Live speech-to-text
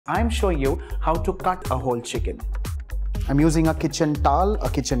I'm showing you how to cut a whole chicken. I'm using a kitchen towel, a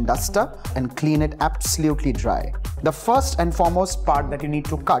kitchen duster, and clean it absolutely dry. The first and foremost part that you need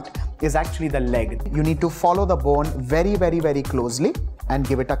to cut is actually the leg. You need to follow the bone very closely and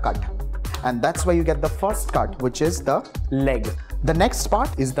give it a cut. And that's where you get the first cut, which is the leg. The next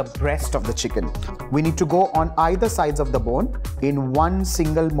part is the breast of the chicken. We need to go on either sides of the bone in one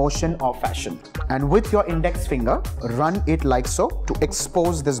single motion or fashion. And with your index finger, run it like so to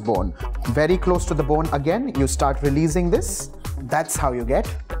expose this bone. Very close to the bone again, you start releasing this. That's how you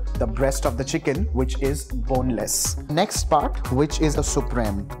get the breast of the chicken, which is boneless. Next part, which is the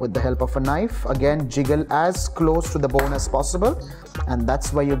supreme. With the help of a knife, again jiggle as close to the bone as possible, and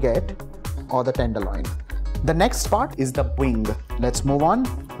that's where you get all the tenderloin. The next part is the wing. Let's move on.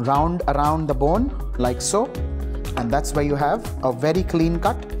 Round around the bone like so, and that's where you have a very clean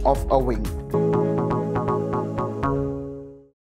cut of a wing.